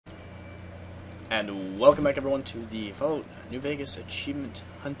And welcome back everyone to the Fallout New Vegas Achievement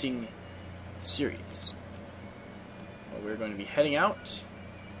Hunting Series. Well, we're going to be heading out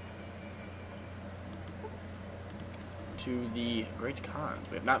to the Great Khans.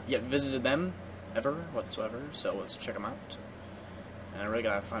 We have not yet visited them, ever, whatsoever, so let's check them out. And I really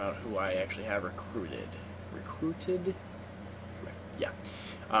gotta find out who I actually have recruited. Recruited? Yeah.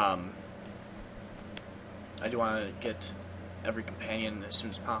 I do want to get every companion as soon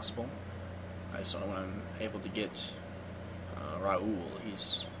as possible. I just don't know when I'm able to get Raul.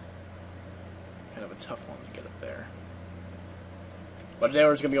 He's kind of a tough one to get up there. But today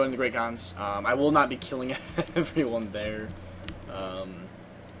we're just going to be going to the Great Khans. I will not be killing everyone there.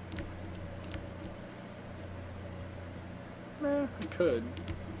 I could.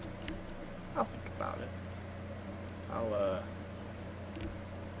 I'll think about it.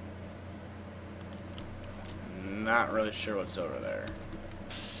 Not really sure what's over there.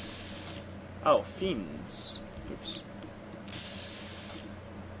 Oh, fiends. Oops.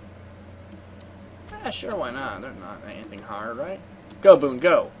 Yeah, sure, why not? They're not anything hard, right? Go, Boone,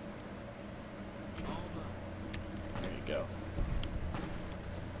 go! There you go.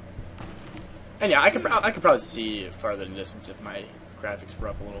 And yeah, I could probably see farther in the distance if my graphics were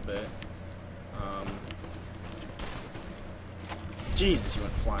up a little bit. Jesus, you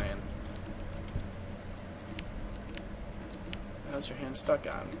went flying. How's your hand stuck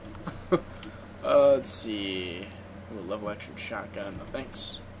on? Let's see. Ooh, level action shotgun. No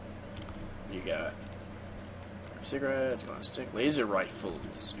thanks. You got cigarettes, going to stick, laser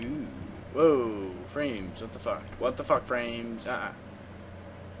rifles. Ooh. Whoa. Frames. What the fuck? What the fuck, frames? No.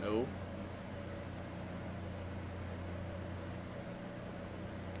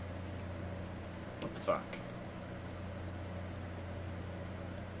 What the fuck?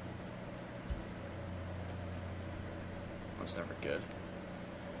 That's never good.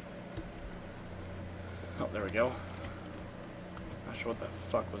 Oh, there we go. Not sure what the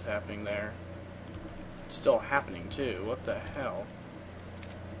fuck was happening there. Still happening too. What the hell?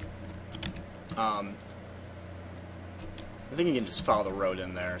 I think you can just follow the road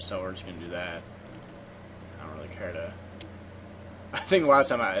in there, so we're just gonna do that. I don't really care to. I think the last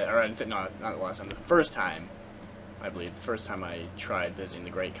time not the last time, the first time, I believe, the first time I tried visiting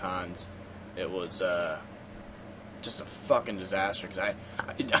the Great Khans, it was just a fucking disaster because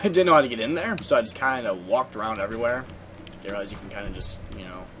I didn't know how to get in there, so I just kind of walked around everywhere. You realize you can kind of just, you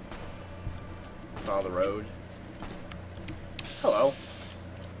know, follow the road. Hello.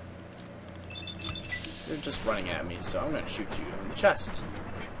 You're just running at me, so I'm gonna shoot you in the chest.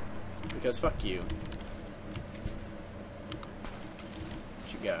 Because fuck you.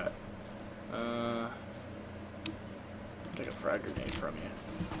 What you got? Take a frag grenade from you.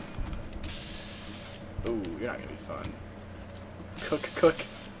 Ooh, you're not gonna be fun. Cook.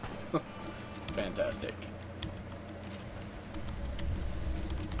 Fantastic.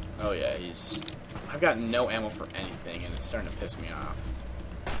 Oh yeah, I've got no ammo for anything, and it's starting to piss me off.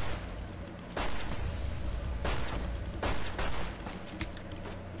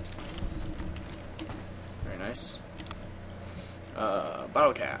 Very nice.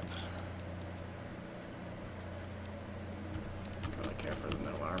 Bottle cap. Don't really care for the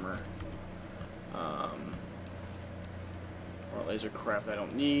metal armor. More laser crap that I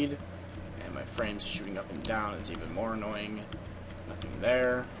don't need. And my frames shooting up and down is even more annoying. Nothing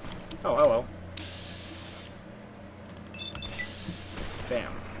there. Oh, hello.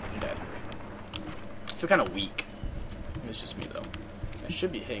 Bam. I'm dead. I feel kind of weak. It's just me, though. I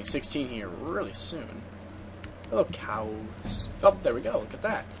should be hitting 16 here really soon. Hello, cows. Oh, there we go. Look at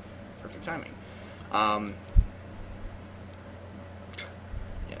that. Perfect timing. Yeah.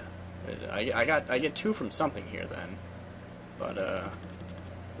 I get 2 from something here, then. But, I'm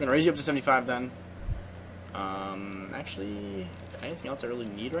gonna raise you up to 75, then. Actually, anything else I really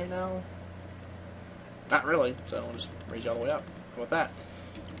need right now? Not really, so I'll just raise you all the way up. How about that?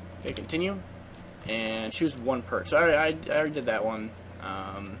 Okay, continue. And choose one perk. So I already did that one.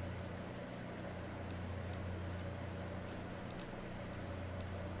 I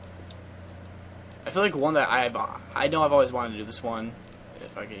feel like one that I know I've always wanted to do this one.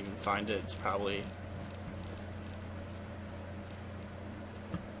 If I can even find it, it's probably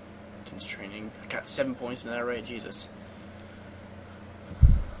training. I got 7 points in that rate. Jesus.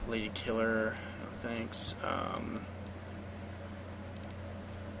 Lady Killer. No thanks.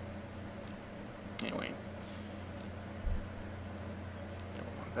 Anyway.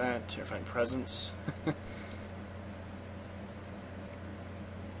 Don't want that. Terrifying Presence.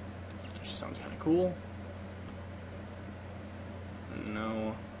 She sounds kind of cool.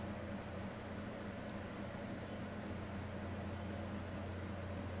 No.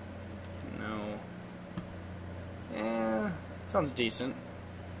 No. Sounds decent.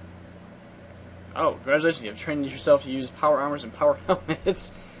 Oh, congratulations, you have trained yourself to use power armors and power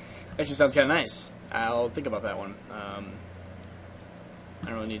helmets. Actually sounds kind of nice. I'll think about that one. I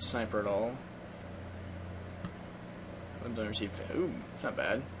don't really need sniper at all. Ooh, it's not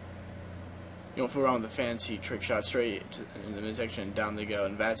bad. You don't fool around with the fancy trick shot straight in the midsection and down they go,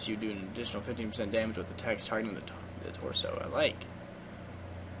 and VATS you do an additional 15% damage with attacks targeting the torso. I like.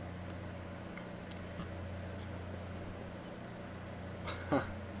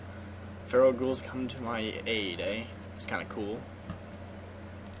 Feral ghouls come to my aid, eh? It's kind of cool.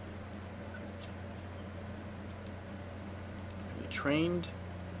 Are you trained?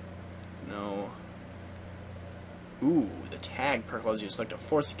 No. Ooh, the tag perk allows you to select a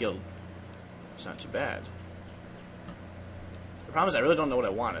force skill. It's not too bad. The problem is I really don't know what I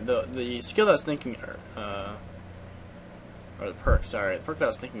wanted. The skill that I was thinking, or the perk, sorry. The perk that I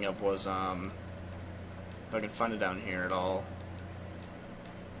was thinking of was, if I can find it down here at all.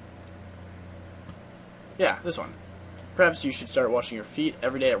 Yeah, this one. Perhaps you should start washing your feet.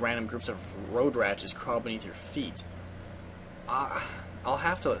 Every day at random groups of road ratchets crawl beneath your feet. I'll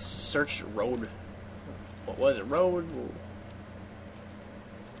have to search road. What was it? Road?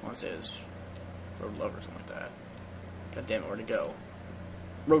 I want to say it was Road Lover or something like that. God damn it, where'd it go?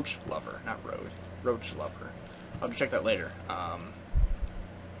 Roach Lover, not Road. Roach Lover. I'll have to check that later.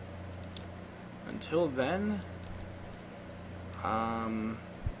 Until then,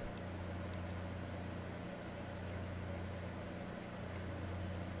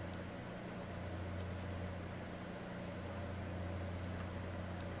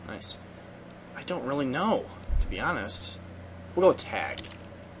 nice. I don't really know, to be honest. We'll go with tag.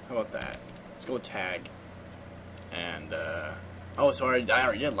 How about that? Let's go with tag. And, oh, so I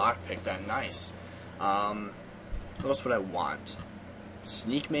already did lockpick then. Nice. What else would I want?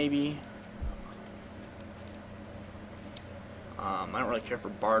 Sneak, maybe? I don't really care for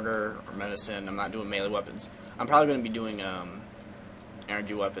barter or medicine. I'm not doing melee weapons. I'm probably going to be doing,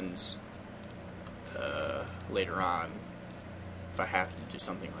 energy weapons, later on. If I have to do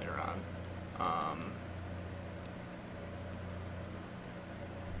something later on.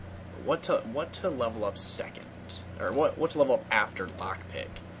 What to level up second, or what to level up after lockpick?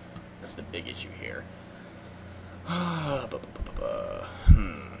 That's the big issue here. I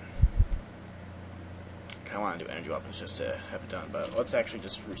kind of want to do energy weapons just to have it done, but let's actually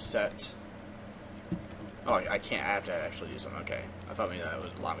just reset. Oh, I can't. I have to actually do something. Okay, I thought maybe that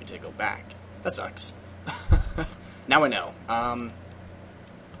would allow me to go back. That sucks. Now I know.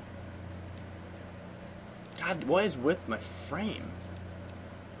 God, what is with my frame?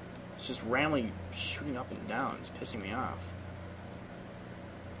 It's just randomly shooting up and down. It's pissing me off.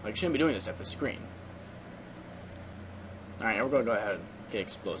 Like, I shouldn't be doing this at the screen. Alright, we're going to go ahead and get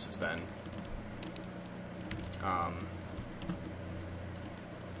explosives then.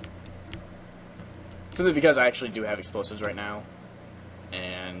 Simply because I actually do have explosives right now.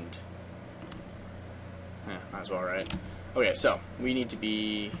 And might as well, right? Okay, so we need to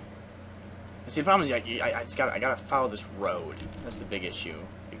be. See, the problem is I gotta follow this road. That's the big issue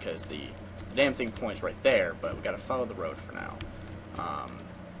because the damn thing points right there, but we gotta follow the road for now.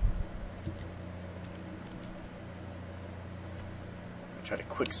 Try to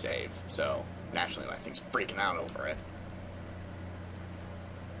quick save, so naturally my thing's freaking out over it.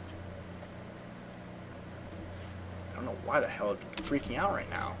 I don't know why the hell it'd be freaking out right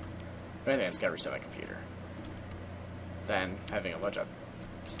now. But anything, I just gotta reset my computer. Then having a bunch of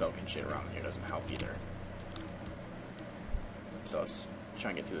smoke and shit around here doesn't help either. So let's try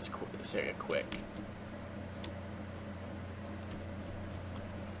and get through this area quick.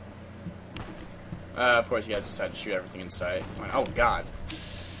 Of course, you guys decide to shoot everything in sight. Oh god.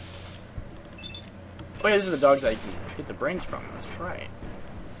 Oh yeah, these are the dogs that you can get the brains from. That's right.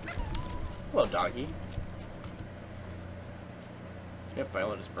 Hello, doggy. Yep,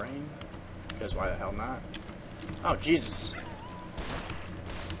 violate his brain. Because why the hell not? Oh, Jesus.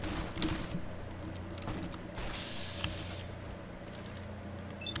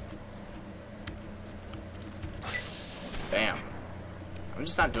 Damn. I'm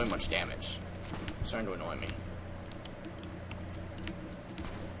just not doing much damage. It's starting to annoy me.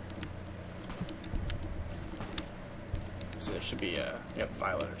 So there should be a... Yep,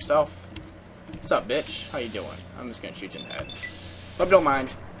 Violet herself. What's up, bitch? How you doing? I'm just gonna shoot you in the head. But don't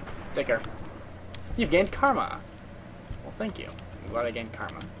mind. Take care. You've gained karma. Well, thank you. I'm glad I gained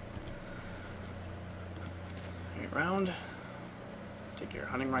karma. Bring it around. Take your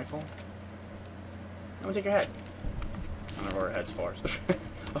hunting rifle. I'm gonna take your head. I don't know where our head's for.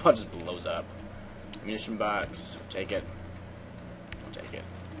 Oh, it just blows up. Ammunition box. Take it. I'll take it.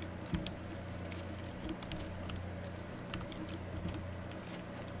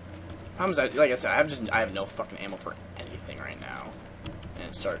 Problems, like I said, I have no fucking ammo for anything right now, and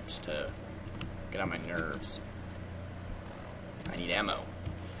it starts to get on my nerves. I need ammo.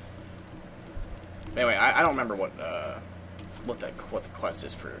 But anyway, I don't remember what the quest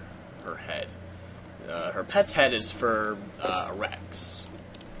is for her head. Her pet's head is for Rex,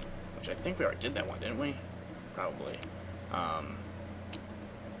 which I think we already did that one, didn't we? Probably. Yeah,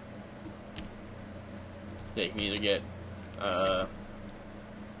 you can either get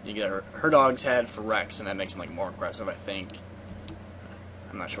you get her dog's head for Rex, and that makes him like more aggressive, I think.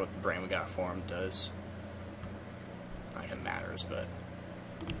 I'm not sure what the brain we got for him does. Not like it matters, but.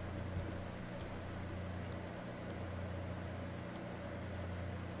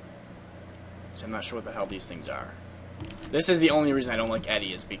 So I'm not sure what the hell these things are. This is the only reason I don't like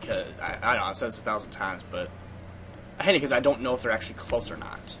Eddie, is because I don't know, I've said this 1,000 times, but I hate it because I don't know if they're actually close or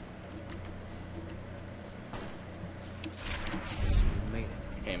not. We made it.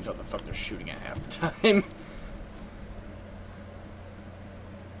 I can't even tell what the fuck they're shooting at half the time.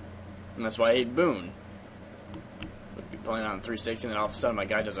 And that's why I hate Boone. Would be playing on 360, and then all of a sudden my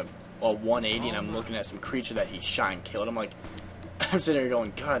guy does a 180, and I'm looking at some creature that he shot and killed. I'm like, I'm sitting here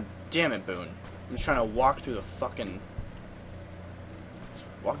going, God damn it, Boone. I'm just trying to walk through the fucking...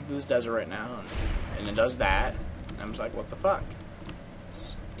 walking through this desert right now, and it does that. And I'm just like, what the fuck?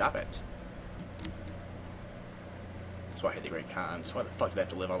 Stop it. That's why I hate the Great Khans. Why the fuck did I have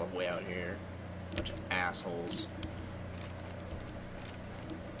to live all the way out here? Bunch of assholes.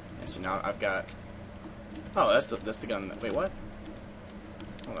 And so now I've got... oh, that's the gun that... wait, what?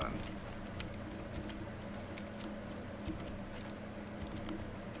 Hold on.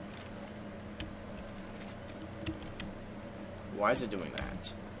 Why is it doing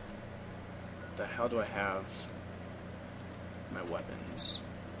that? The hell do I have my weapons?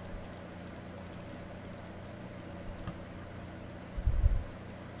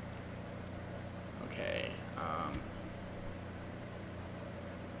 Okay,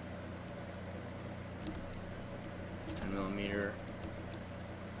 10mm.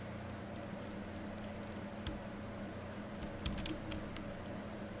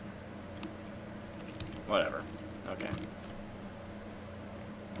 Whatever. Okay.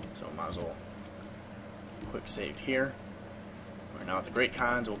 So might as well quick save here. We're now at the Great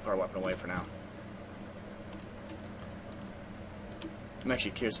Khans. We'll put our weapon away for now. I'm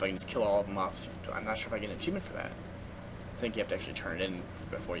actually curious if I can just kill all of them off. I'm not sure if I get an achievement for that. I think you have to actually turn it in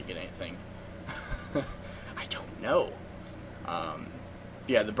before you get anything. I don't know.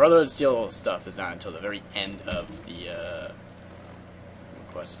 Yeah, the Brotherhood Steel stuff is not until the very end of the what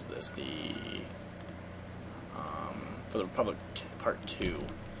quest is this? The for the Republic Part 2.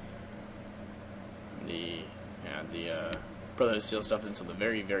 The Brotherhood Steel stuff is until the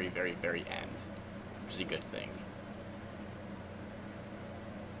very, very, very, very end, which is a good thing.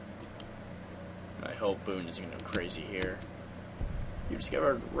 I hope Boone isn't going to go crazy here. You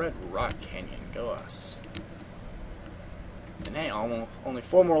discovered Red Rock Canyon. Go us. And hey, only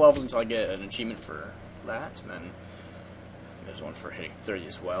 4 more levels until I get an achievement for that, and then I think there's one for hitting 30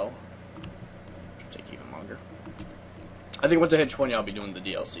 as well, which will take even longer. I think once I hit 20, I'll be doing the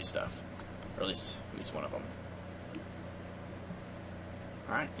DLC stuff, or at least one of them.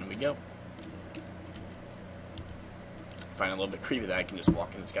 All right, in we go. I find it a little bit creepy that I can just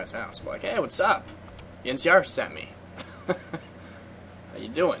walk in this guy's house, be like, hey, what's up? The NCR sent me. How you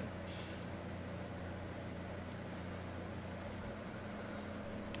doing?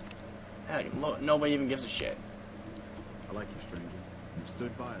 Heck, nobody even gives a shit. I like you, stranger. You've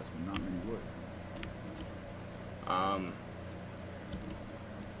stood by us when not many would.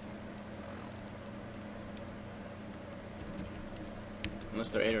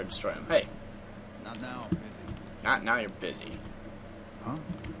 Unless they're able to destroy him. Hey. Not now, busy. Not now, you're busy. Huh?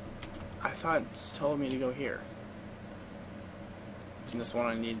 I thought it told me to go here. Isn't this the one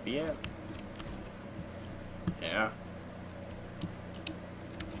I need to be at? Yeah.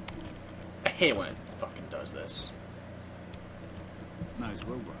 I hate when it fucking does this. Nice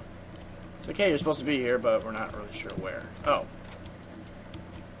robot. It's okay, you're supposed to be here, but we're not really sure where. Oh.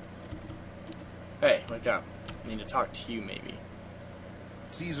 Hey, wake up. I need to talk to you, maybe.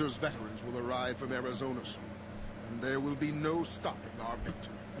 Caesar's veterans will arrive from Arizona soon, and there will be no stopping our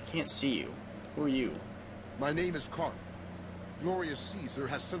victory. I can't see you. Who are you? My name is Carl. Glorious Caesar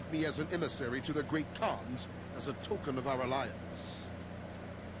has sent me as an emissary to the Great Khans as a token of our alliance.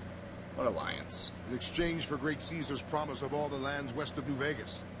 What alliance? In exchange for Great Caesar's promise of all the lands west of New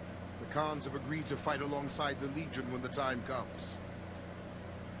Vegas, the Khans have agreed to fight alongside the Legion when the time comes.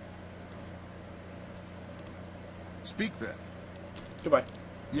 Speak then. Goodbye.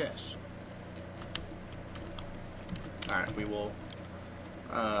 Yes. Alright, we will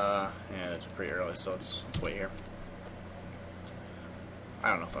Yeah, it's pretty early, so let's wait here. I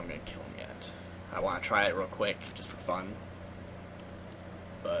don't know if I'm gonna kill him yet. I want to try it real quick, just for fun.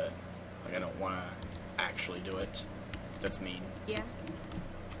 But, like, I don't want to actually do it. 'Cause that's mean. Yeah?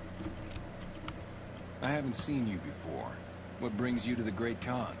 I haven't seen you before. What brings you to the Great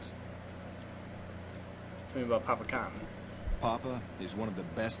Khans? Tell me about Papa Khan. Papa is one of the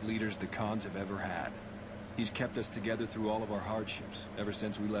best leaders the Khans have ever had. He's kept us together through all of our hardships, ever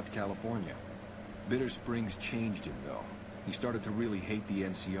since we left California. Bitter Springs changed him, though. He started to really hate the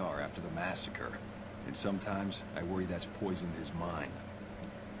NCR after the massacre. And sometimes, I worry that's poisoned his mind.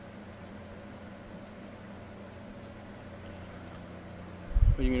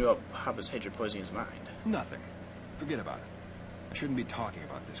 What do you mean about Papa's hatred poisoning his mind? Nothing. Forget about it. I shouldn't be talking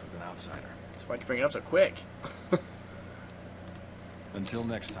about this with an outsider. So why'd you bring it up so quick? Until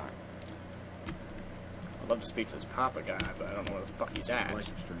next time. I'd love to speak to this Papa guy, but I don't know where the fuck he's at. I like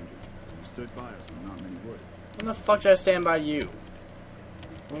you, stranger. You stood by us when not many would. When the fuck did I stand by you?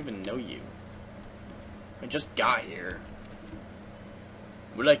 I don't even know you. I just got here.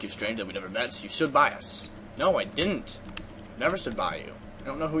 We're like you, stranger. We never met, so you stood by us. No, I didn't. Never stood by you. I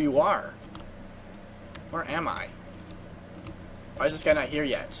don't know who you are. Where am I? Why is this guy not here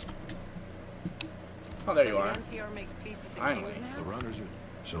yet? Oh, there you are. Finally. The runners are...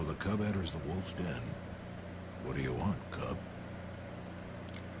 So the cub enters the wolf's den. What do you want, cub?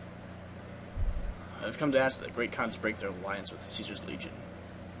 I've come to ask that the Great Khans break their alliance with Caesar's Legion.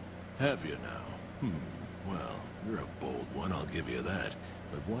 Have you now? Well, you're a bold one, I'll give you that.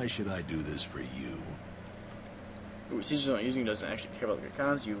 But why should I do this for you? Ooh, Caesar's not using doesn't actually care about the Great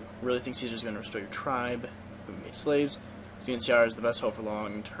Khans. You really think Caesar's going to restore your tribe, who made slaves? The NCR is the best hope for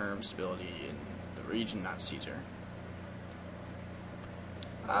long-term stability in the region, not Caesar.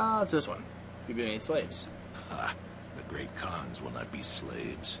 Ah, it's this one. People made slaves. Ha! The Great Khans will not be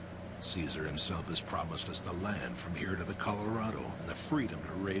slaves. Caesar himself has promised us the land from here to the Colorado, and the freedom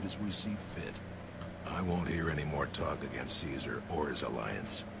to raid as we see fit. I won't hear any more talk against Caesar or his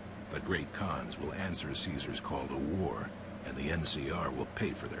alliance. The Great Khans will answer Caesar's call to war, and the NCR will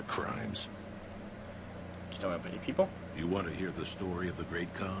pay for their crimes. Can you tell me about any people? You want to hear the story of the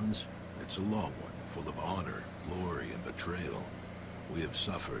Great Khans? It's a long one, full of honor, glory, and betrayal. We have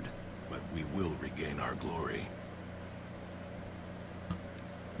suffered, but we will regain our glory.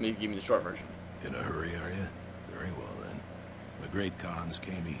 Maybe give me the short version. In a hurry, are you? Very well, then. The Great Khans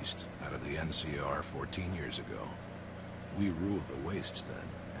came east, out of the NCR 14 years ago. We ruled the wastes then,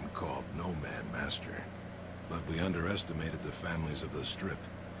 and called no man master. But we underestimated the families of the Strip,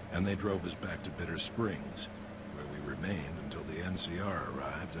 and they drove us back to Bitter Springs, where we remained until the NCR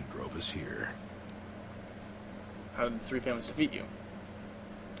arrived and drove us here. How did the three families defeat you?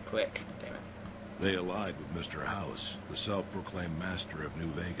 Click. Damn it. They allied with Mr. House, the self-proclaimed master of New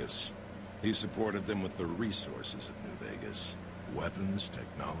Vegas. He supported them with the resources of New Vegas. Weapons,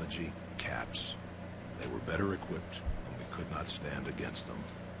 technology, caps. They were better equipped, and we could not stand against them.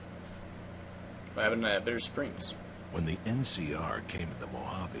 What happened at Bitter Springs? When the NCR came to the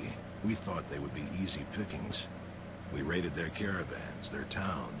Mojave, we thought they would be easy pickings. We raided their caravans, their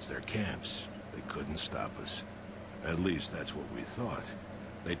towns, their camps. They couldn't stop us. At least that's what we thought.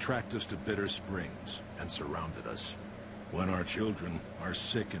 They tracked us to Bitter Springs and surrounded us. When our children, our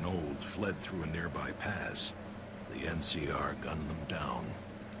sick and old, fled through a nearby pass, the NCR gunned them down.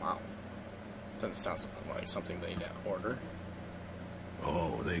 Wow. Doesn't sound like something they'd order.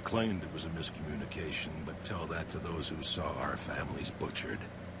 Oh, they claimed it was a miscommunication, but tell that to those who saw our families butchered.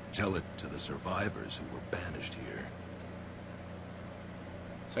 Tell it to the survivors who were banished here.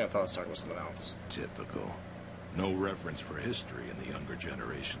 So I thought I was talking about something else. Typical. No reference for history in the younger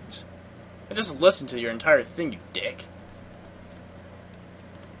generations. I just listened to your entire thing, you dick.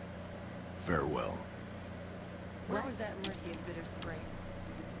 Farewell. Where was that Mercy at Bitter Springs?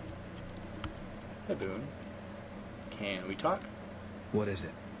 Hey, Boone. Can we talk? What is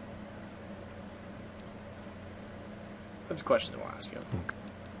it? I have a question I want to ask you. Okay.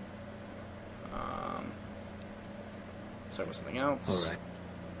 Let's talk about something else. Alright.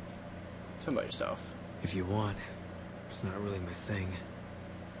 Tell me about yourself. If you want. It's not really my thing.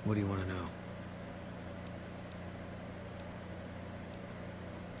 What do you want to know?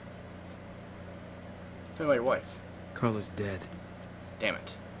 Tell me about your wife. Carla's dead. Damn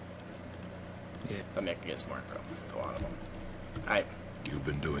it. Yeah. Let me get some more info out of them. Alright. You've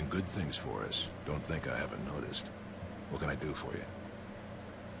been doing good things for us. Don't think I haven't noticed. What can I do for you?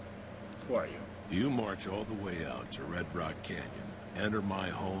 Who are you? You march all the way out to Red Rock Canyon, enter my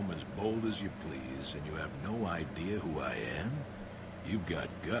home as bold as you please, and you have no idea who I am? You've got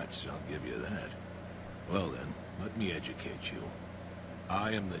guts, I'll give you that. Well then, let me educate you.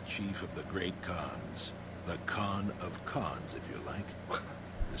 I am the chief of the Great Khans. The Khan of Khans, if you like.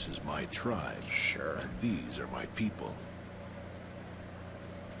 This is my tribe. Sure. And these are my people.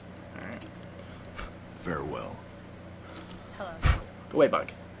 Alright. Farewell. Hello. Go away,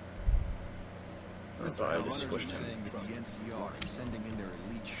 bug. That's Mr. why I Hunters just are squished him. saying that the NCR is sending in their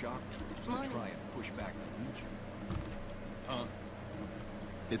elite shock troops to Morning. try and push back the Legion.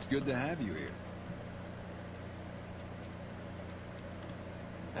 It's good to have you here.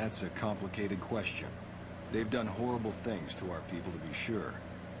 That's a complicated question. They've done horrible things to our people, to be sure,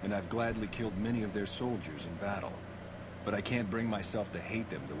 and I've gladly killed many of their soldiers in battle. But I can't bring myself to hate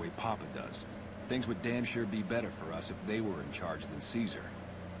them the way Papa does. Things would damn sure be better for us if they were in charge than Caesar.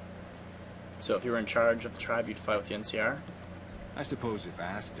 So if you were in charge of the tribe, you'd fight with the NCR? I suppose if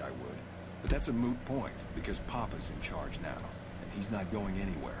asked, I would. But that's a moot point, because Papa's in charge now, and he's not going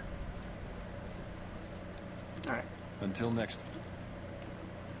anywhere. Alright. Until next...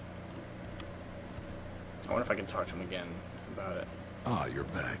 I wonder if I can talk to him again about it. Ah, you're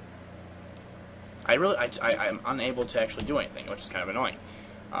back. I'm unable to actually do anything, which is kind of annoying.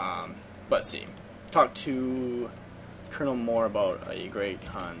 But let's see. Talk to Colonel Moore about a Great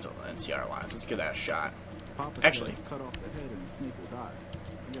Khan's NCR alliance. Let's give that a shot. Papa Actually- says cut off the head and the snake will die.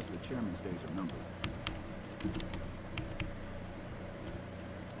 I guess the chairman's days are numbered.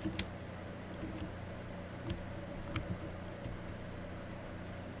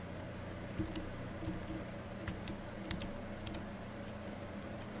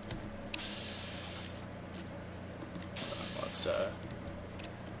 Let's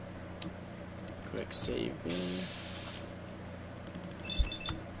quick saving.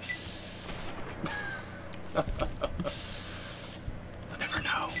 I'll never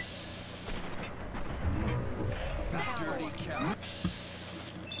know.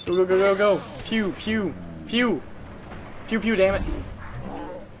 Go, go, go, go, go! Pew, pew, pew! Pew, pew, damn it!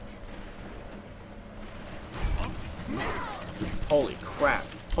 Holy crap.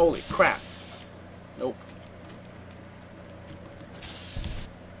 Holy crap. Nope.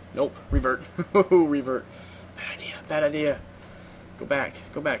 Nope. Revert. Revert. Bad idea. Bad idea. Go back.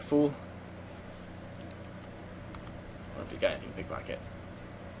 Go back, fool. I don't know if you got anything, pickpocket.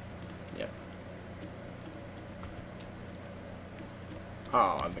 Yeah.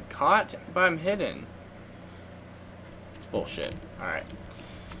 Oh, I've been caught, but I'm hidden. It's bullshit. Alright.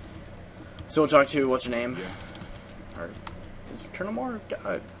 So we'll talk to, what's your name? Or, is it Colonel Moore?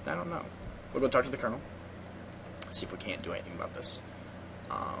 I don't know. We'll go talk to the Colonel. See if we can't do anything about this.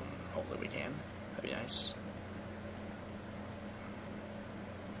 Hopefully we can. That'd be nice.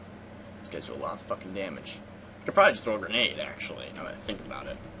 These guys do a lot of fucking damage. I could probably just throw a grenade, actually, now that I think about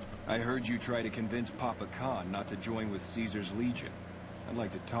it. I heard you try to convince Papa Khan not to join with Caesar's Legion. I'd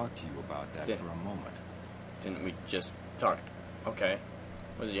like to talk to you about that for a moment. Didn't we just talk? Okay.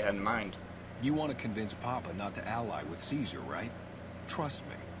 What did you have in mind? You want to convince Papa not to ally with Caesar, right? Trust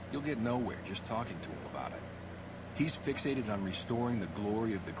me, you'll get nowhere just talking to him about it. He's fixated on restoring the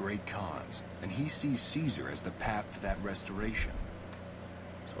glory of the Great Khans, and he sees Caesar as the path to that restoration.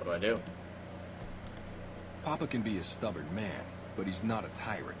 So what do I do? Papa can be a stubborn man, but he's not a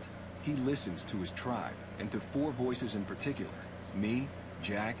tyrant. He listens to his tribe, and to 4 voices in particular. Me,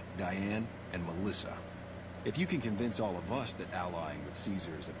 Jack, Diane, and Melissa. If you can convince all of us that allying with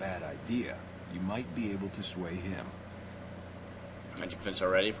Caesar is a bad idea, you might be able to sway him. Had you convinced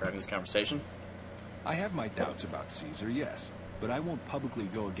already for having this conversation? I have my doubts about Caesar, yes, but I won't publicly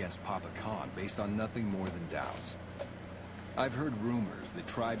go against Papa Khan based on nothing more than doubts. I've heard rumors that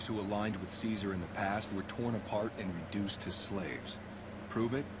tribes who aligned with Caesar in the past were torn apart and reduced to slaves.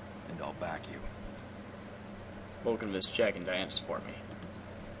 Prove it, and I'll back you. We'll convince Jack and Diane to support me.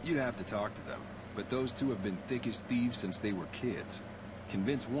 You'd have to talk to them, but those two have been thick as thieves since they were kids.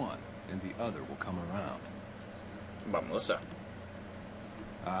 Convince one, and the other will come around. What about Melissa?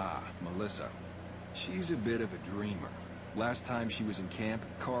 Ah, Melissa. She's a bit of a dreamer. Last time she was in camp,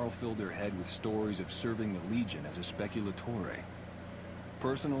 Carl filled her head with stories of serving the Legion as a speculatore.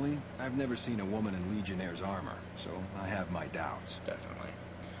 Personally, I've never seen a woman in Legionnaire's armor, so I have my doubts. Definitely.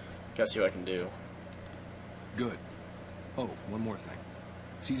 Gotta see what I can do. Good. Oh, one more thing.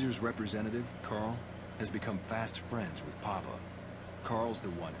 Caesar's representative, Carl, has become fast friends with Papa. Carl's the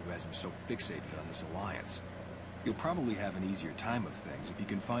one who has him so fixated on this alliance. You'll probably have an easier time of things if you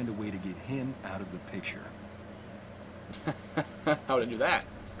can find a way to get him out of the picture. How to do that?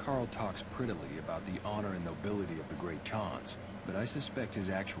 Carl talks prettily about the honor and nobility of the Great Khans, but I suspect his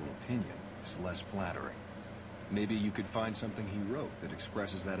actual opinion is less flattering. Maybe you could find something he wrote that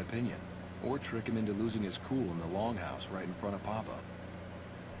expresses that opinion, or trick him into losing his cool in the longhouse right in front of Papa.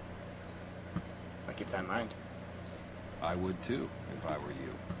 I keep that in mind. I would too, if I were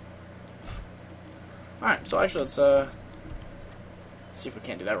you. Alright, so actually let's see if we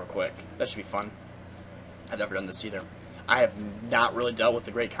can't do that real quick. That should be fun. I've never done this either. I have not really dealt with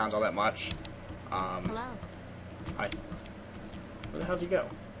the Great Khans all that much. Hello. Hi. Where the hell did you go?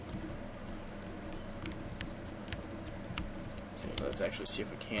 Okay, let's actually see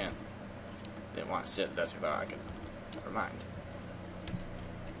if we can. Didn't want to sit at the desk. I thought I could. Never mind.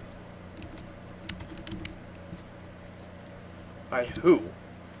 By who?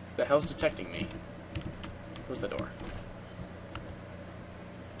 The hell's detecting me? Close the door.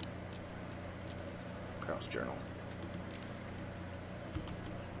 Carl's journal.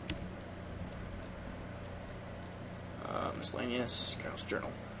 Miscellaneous. Carl's journal.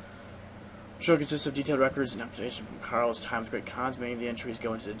 The show consists of detailed records and observation from Carl's time with Great Khans. Many of the entries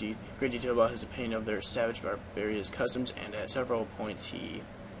go into great detail about his opinion of their savage, barbarous customs, and at several points he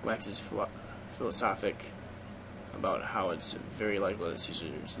waxes philosophic about how it's very likely that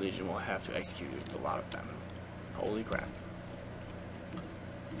Caesar's legion will have to execute a lot of them. Holy crap.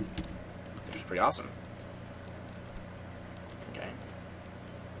 It's actually pretty awesome. Okay.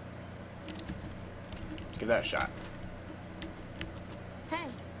 Let's give that a shot. Hey.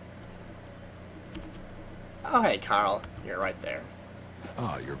 Oh, hey, Carl. You're right there.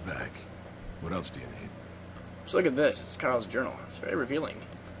 Ah, you're back. What else do you need? So look at this. It's Carl's journal. It's very revealing.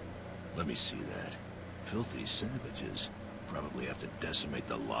 Let me see that. Filthy savages. Probably have to decimate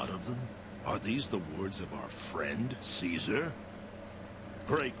the lot of them. Are these the words of our friend, Caesar?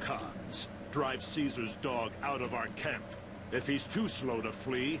 Great Khans, drive Caesar's dog out of our camp. If he's too slow to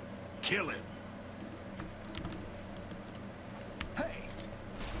flee, kill him. Hey!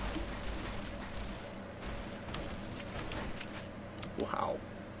 Wow.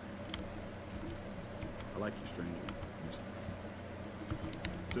 I like you, stranger. You've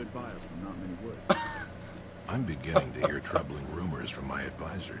stood by us when not many would. I'm beginning to hear troubling rumors from my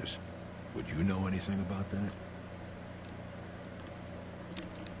advisors. Would you know anything about that?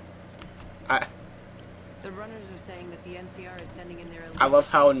 The runners are saying that the NCR is sending in their elite. I love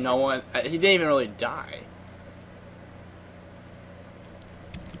how no one... he didn't even really die.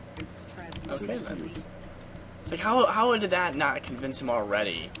 to try to Okay, push then. the elite. It's like, how did that not convince him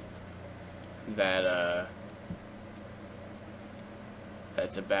already that,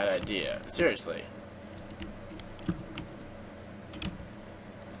 that's a bad idea? Seriously.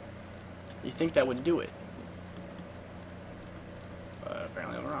 You think that would do it? But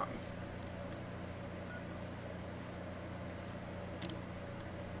apparently I'm wrong.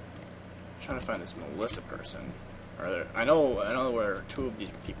 I'm trying to find this Melissa person. I know where two of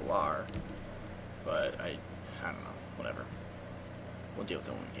these people are, but I don't know. Whatever. We'll deal with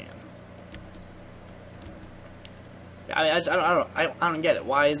it when we can. Yeah, I don't get it.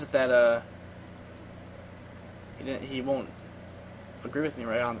 Why is it that he won't agree with me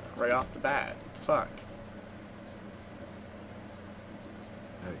right off the bat? What the fuck?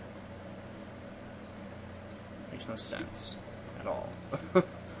 Hey, Makes no sense at all.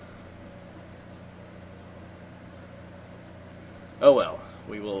 Oh well,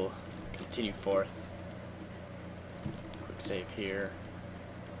 we will continue forth. Quick save here.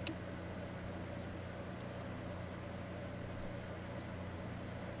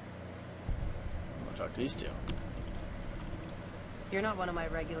 I'll talk to these two. You're not one of my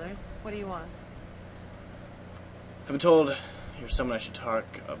regulars. What do you want? I've been told you're someone I should talk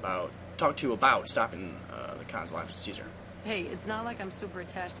to about stopping the Khan's alliance with Caesar. Hey, it's not like I'm super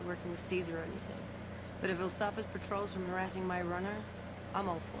attached to working with Caesar or anything. But if he'll stop his patrols from harassing my runners, I'm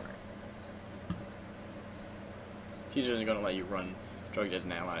all for it. Caesar isn't going to let you run drugs as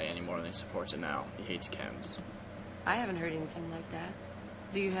an ally any more than he supports it now. He hates chems. I haven't heard anything like that.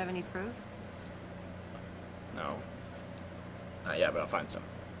 Do you have any proof? No. Not yet, but I'll find some.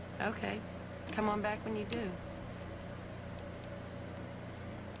 Okay. Come on back when you do.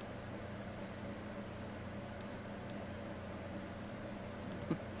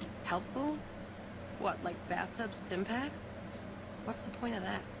 Helpful? What, like bathtub stim packs? What's the point of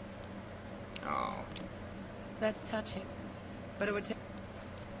that? Oh. That's touching. But it would take...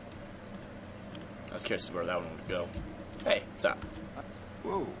 I was curious where that one would go. Hey, what's up?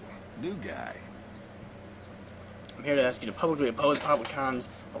 Whoa, new guy. I'm here to ask you to publicly oppose Pablo Khan's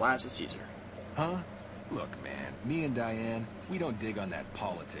alliance with Caesar. Huh? Look, man, me and Diane, we don't dig on that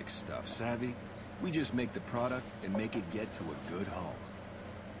politics stuff, savvy? We just make the product and make it get to a good home.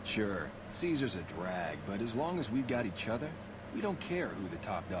 Sure, Caesar's a drag, but as long as we've got each other, we don't care who the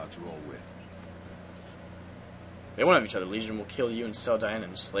top dogs roll with. They won't have each other. Legion will kill you and sell Diane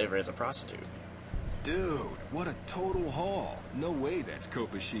into slavery as a prostitute. Dude, what a total haul. No way that's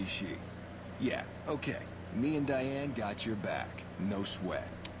Kopashishi. Yeah, okay. Me and Diane got your back. No sweat.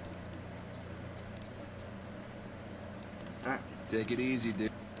 Alright. Take it easy,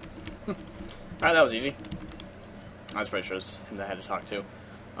 dude. Alright, that was easy. I was pretty sure it was him that I had to talk to.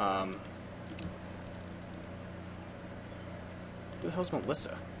 Who the hell's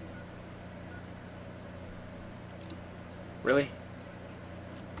Melissa? Really?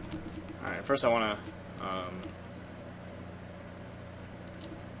 Alright, first I wanna,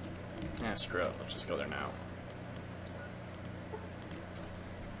 yeah, screw it. Let's just go there now.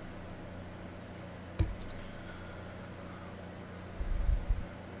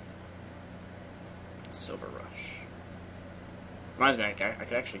 Silver Rush. Reminds me, I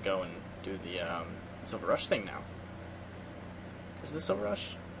could actually go and do the Silver Rush thing now. Is it the Silver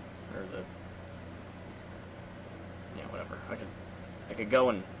Rush? Or the... yeah, whatever. I could go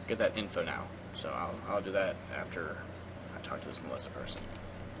and get that info now. So I'll do that after I talk to this Melissa person.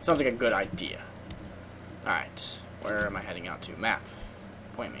 Sounds like a good idea. Alright, where am I heading out to? Map.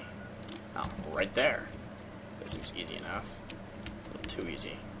 Point me. Oh, right there. This seems easy enough. A little too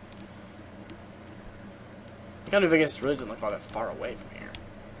easy. New Vegas really doesn't look all that far away from here.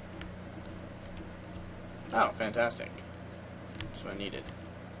 Oh, fantastic. That's what I needed.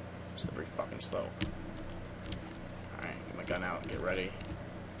 Slippery fucking slope. Alright, get my gun out and get ready.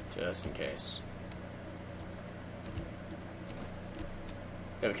 Just in case.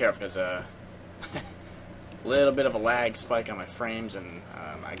 Gotta be careful because a little bit of a lag spike on my frames, and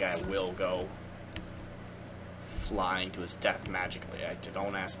my guy will go flying to his death magically.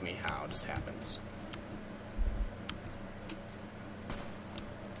 Don't ask me how, it just happens.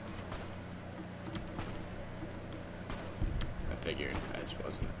 Figured. I just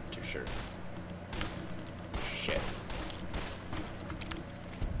wasn't too sure. Shit.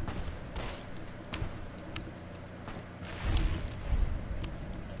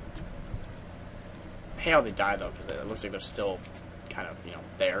 I hate how they die though, because it looks like they're still kind of, you know,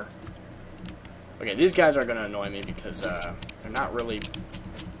 there. Okay, these guys are gonna annoy me because they're not really.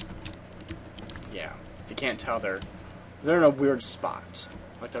 Yeah, you can't tell they're in a weird spot.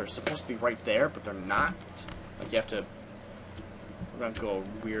 Like they're supposed to be right there, but they're not. Like you have to. We're going to go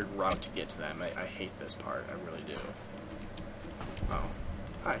a weird route to get to them. I hate this part. I really do. Oh.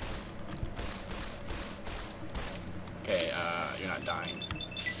 Hi. Okay, you're not dying.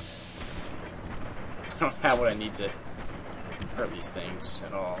 I don't have what I need to hurt these things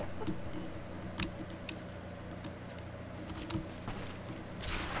at all.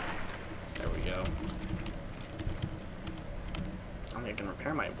 There we go. I don't think I can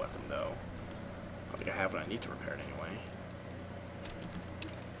repair my weapon, though. I don't think I have what I need to repair it anyway.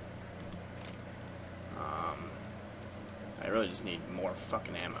 I really just need more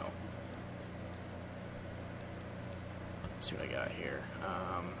fucking ammo. Let's see what I got here.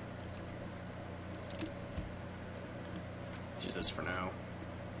 Let's use this for now.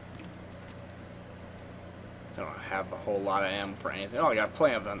 I don't have a whole lot of ammo for anything. Oh, I got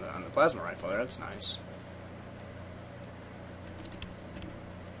plenty of on the plasma rifle there. That's nice.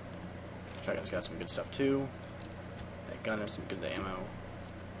 Shotgun's got some good stuff too. That gun has some good ammo.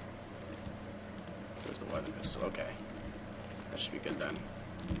 There's the weapon pistol. Okay. That should be good then.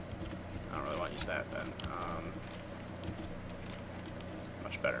 I don't really want to use that then.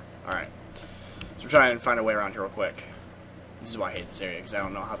 Much better. Alright. So we're trying to find a way around here real quick. This is why I hate this area, because I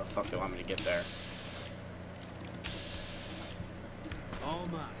don't know how the fuck they want me to get there. All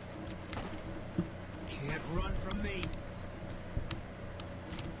mine. Can't run from me.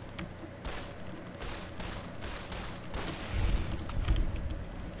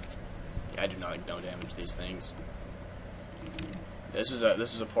 I do not no damage to these things. This is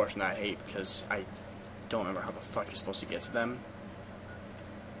a portion that I hate because I don't remember how the fuck you're supposed to get to them.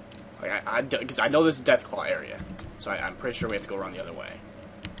 Like because I know this is Deathclaw area, so I'm pretty sure we have to go around the other way.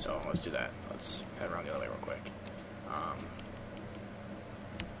 So let's do that. Let's head around the other way real quick.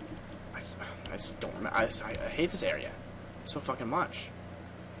 I just don't remember. I hate this area so fucking much.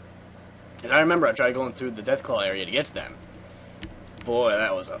 And I remember I tried going through the Deathclaw area to get to them. Boy,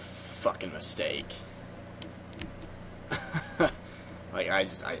 that was a fucking mistake. Like I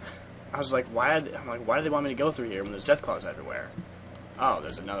was like, why do they want me to go through here when there's Deathclaws everywhere? Oh,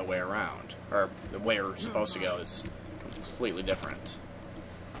 there's another way around, or the way we're supposed to go is completely different.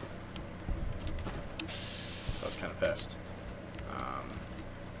 So I was kind of pissed.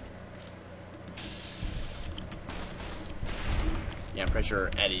 Yeah, I'm pretty sure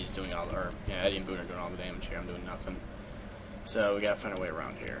Eddie's doing all, or yeah, Eddie and Boone are doing all the damage here. I'm doing nothing. So we gotta find a way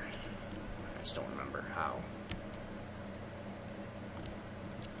around here. I just don't remember how.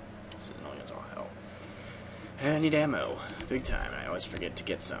 This is annoying as all hell. And I need ammo, big time. I always forget to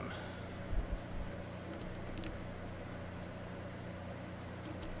get some.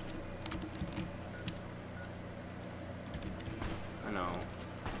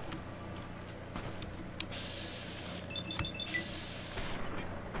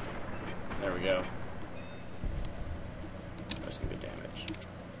 we go. That's some good damage.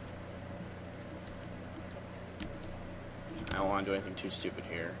 I don't want to do anything too stupid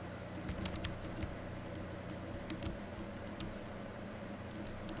here.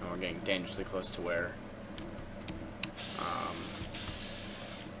 And we're getting dangerously close to where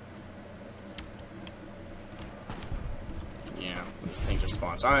yeah, these things are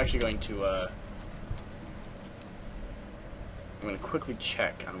spawned. So I'm actually going to I'm going to quickly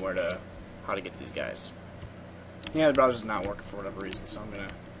check on how to get to these guys. Yeah, the browser's not working for whatever reason, so I'm going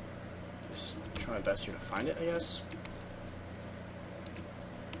to just try my best here to find it, I guess.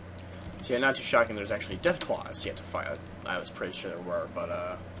 So yeah, not too shocking, there's actually death claws you have to fight. I was pretty sure there were,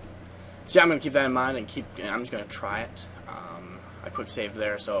 but so yeah, I'm going to keep that in mind and I'm just going to try it. I quick saved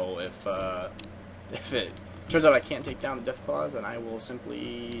there, so if it turns out I can't take down the death claws, then I will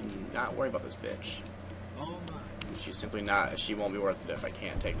simply not worry about this bitch. She's simply not, she won't be worth it if I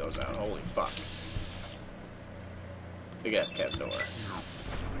can't take those out. Holy fuck. Big ass cat door.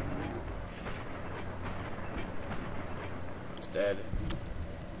 It's dead.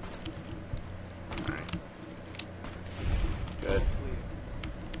 Alright. Good.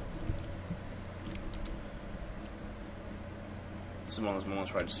 This is one of those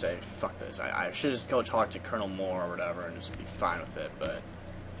moments where I just say, fuck this. I should just go talk to Colonel Moore or whatever and just be fine with it, but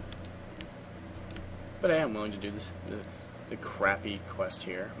I am willing to do this, the crappy quest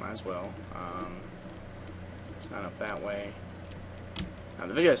here. Might as well. It's not up that way. Now,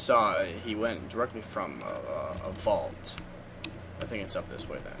 the video I saw, he went directly from a vault. I think it's up this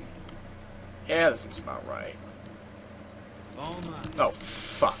way then. Yeah, that seems about right. Oh,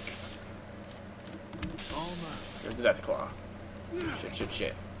 fuck. There's the Deathclaw.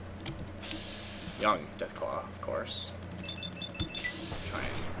 Shit. Young Deathclaw, of course. Try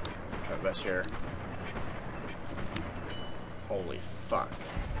my best here. Holy fuck.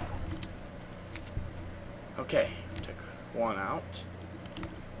 Okay, took one out.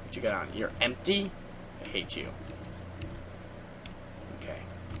 What you got on? You're empty? I hate you. Okay.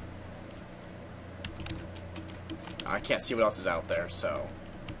 I can't see what else is out there, so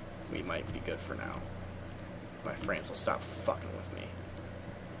we might be good for now. My frames will stop fucking with me.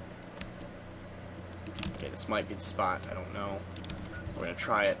 Okay, this might be the spot. I don't know. We're gonna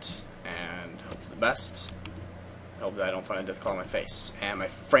try it and hope for the best. Hope that I don't find a Deathclaw in my face. And my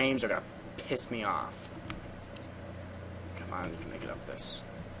frames are gonna piss me off. Come on, you can make it up this.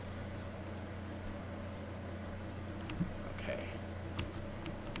 Okay.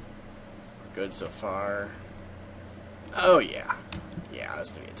 We're good so far. Oh yeah. Yeah, there's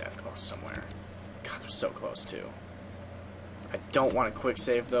gonna be a Deathclaw somewhere. God, they're so close too. I don't want to quick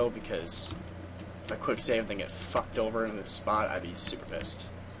save though, because if I quick save then get fucked over in this spot, I'd be super pissed.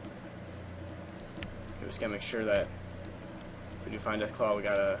 We just gotta make sure that if we do find Deathclaw, we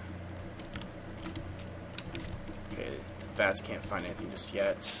gotta. Okay, Vats can't find anything just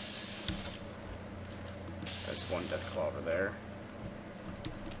yet. There's one Deathclaw over there.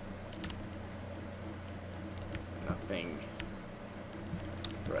 Nothing.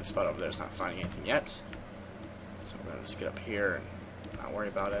 The red spot over there is not finding anything yet. So we're gonna just get up here and not worry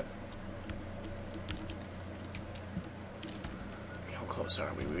about it. How close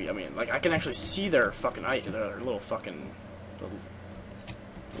are we? I mean, like, I can actually see their fucking their little fucking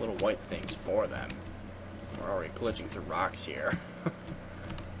little white things for them. We're already glitching through rocks here.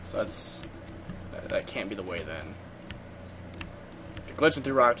 So that can't be the way then. If you're glitching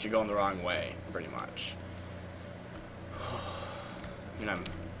through rocks, you're going the wrong way, pretty much. I mean, I'm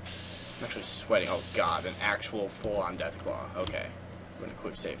actually sweating. Oh god, an actual full-on Deathclaw. Okay, we're gonna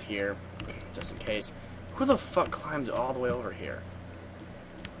quick save here, just in case. Who the fuck climbed all the way over here?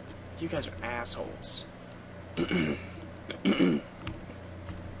 You guys are assholes. Yeah,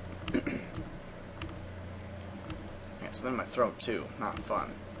 so then my throat too. Not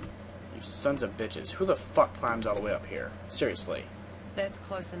fun. You sons of bitches. Who the fuck climbs all the way up here? Seriously. That's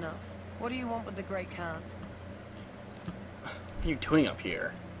close enough. What do you want with the Great Khans? What are you doing up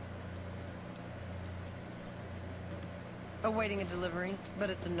here? Awaiting a delivery,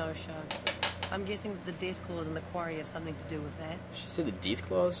 but it's a no-show. I'm guessing that the Deathclaws in the quarry have something to do with that. She said the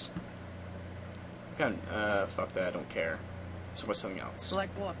Deathclaws? Fuck that, I don't care. So what's something else?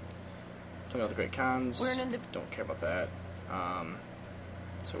 Like what? Something about the Great Khans. We're an don't care about that.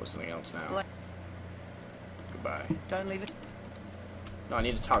 So what's something else now? Like Goodbye. don't leave it. No, I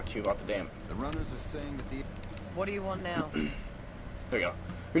need to talk to you about the damn... The runners are saying that the... What do you want now? There we go.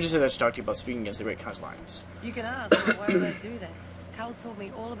 We just said I should talk to you about speaking against the Great Khans Alliance. You can ask, but why would I do that? Carl told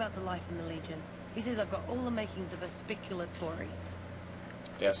me all about the life in the Legion. He says I've got all the makings of a speculatory.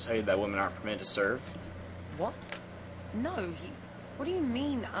 Did I say that women aren't permitted to serve? What? No, What do you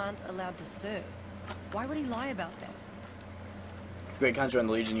mean, aren't allowed to serve? Why would he lie about that? If Great Khans join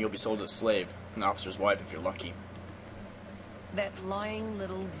the Legion, you'll be sold as a slave, an officer's wife if you're lucky. That lying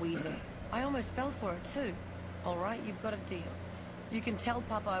little weasel. I almost fell for it too. Alright, you've got a deal. You can tell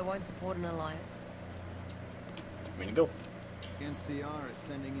Papa I won't support an alliance. Way to go. NCR is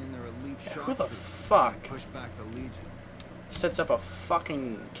sending in their elite Yeah, shock who the troops fuck to push back the Legion. sets up a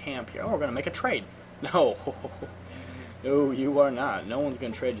fucking camp here? Oh, we're gonna make a trade. No. No, you are not. No one's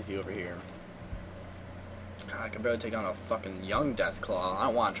gonna trade with you over here. God, I can barely take down a fucking young Deathclaw. I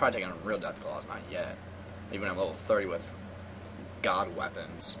don't want to try taking on real Deathclaws, not yet. Even at level 30 with god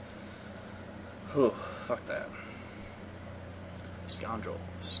weapons. Whew, fuck that. Scrounger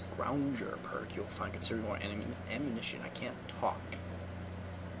perk. You'll find considerably more ammunition. I can't talk.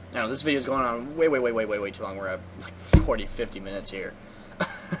 Now, this video is going on way too long. We're at like 40, 50 minutes here.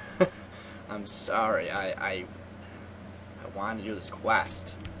 I'm sorry. I wanted to do this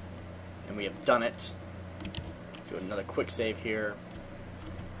quest. And we have done it. Do another quick save here.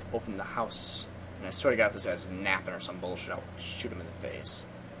 Open the house. And I swear to God, if this guy's napping or some bullshit, I'll shoot him in the face.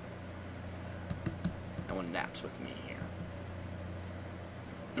 No one naps with me here.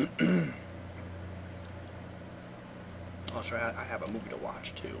 Also, I have a movie to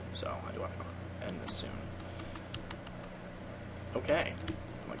watch too, so I do want to end this soon. Okay.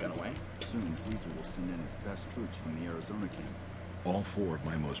 My gun away. Soon Caesar will send in his best troops from the Arizona camp. All 4 of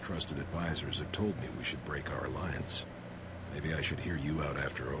my most trusted advisors have told me we should break our alliance. Maybe I should hear you out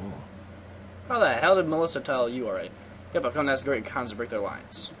after all. How the hell did Melissa tell you already? Yep, I've come to ask the Great Khans to break their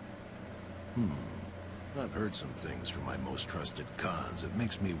alliance. I've heard some things from my most trusted Khans that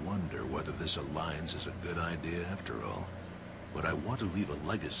makes me wonder whether this alliance is a good idea after all. But I want to leave a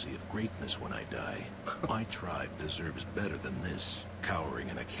legacy of greatness when I die. My tribe deserves better than this, cowering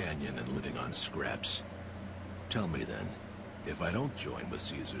in a canyon and living on scraps. Tell me then, if I don't join with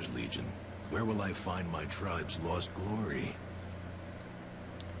Caesar's Legion, where will I find my tribe's lost glory?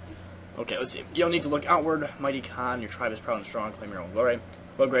 Okay, let's see. You don't need to look outward, mighty Khan. Your tribe is proud and strong. Claim your own glory.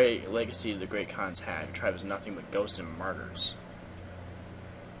 What great legacy the great Khans had. Your tribe is nothing but ghosts and martyrs.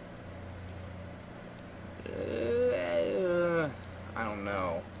 I don't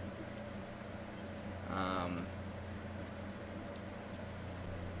know.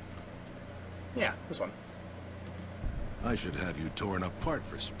 Yeah, this one. I should have you torn apart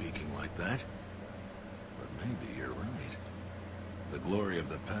for speaking like that. But maybe you're right. The glory of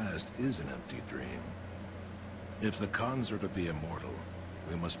the past is an empty dream. If the Khans are to be immortal,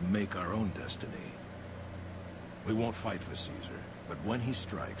 we must make our own destiny. We won't fight for Caesar, but when he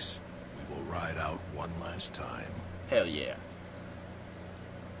strikes, we will ride out one last time. Hell yeah.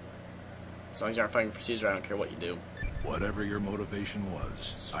 As long as you aren't fighting for Caesar, I don't care what you do. Whatever your motivation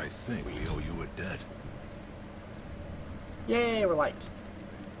was, I think we owe you a debt. Yay, we're light.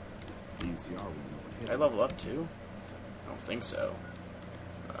 The NCR will know what hit Did I level up too? I don't think so.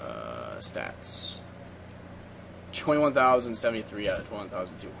 Stats. 21,073 out of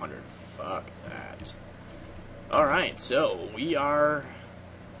 21,200. Fuck that. Alright, so we are...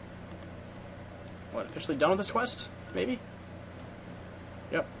 What, officially done with this quest? Maybe?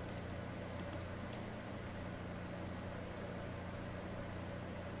 Yep.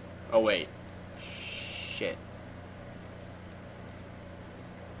 Oh, wait. Shit.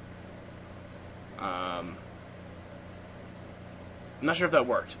 I'm not sure if that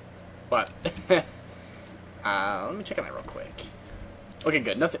worked, but let me check on that real quick. Okay,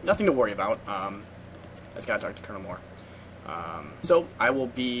 good. Nothing to worry about. I just gotta talk to Colonel Moore. So I will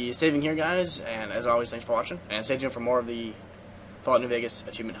be saving here, guys, and as always, thanks for watching, and stay tuned for more of the Fallout New Vegas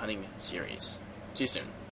achievement hunting series. See you soon.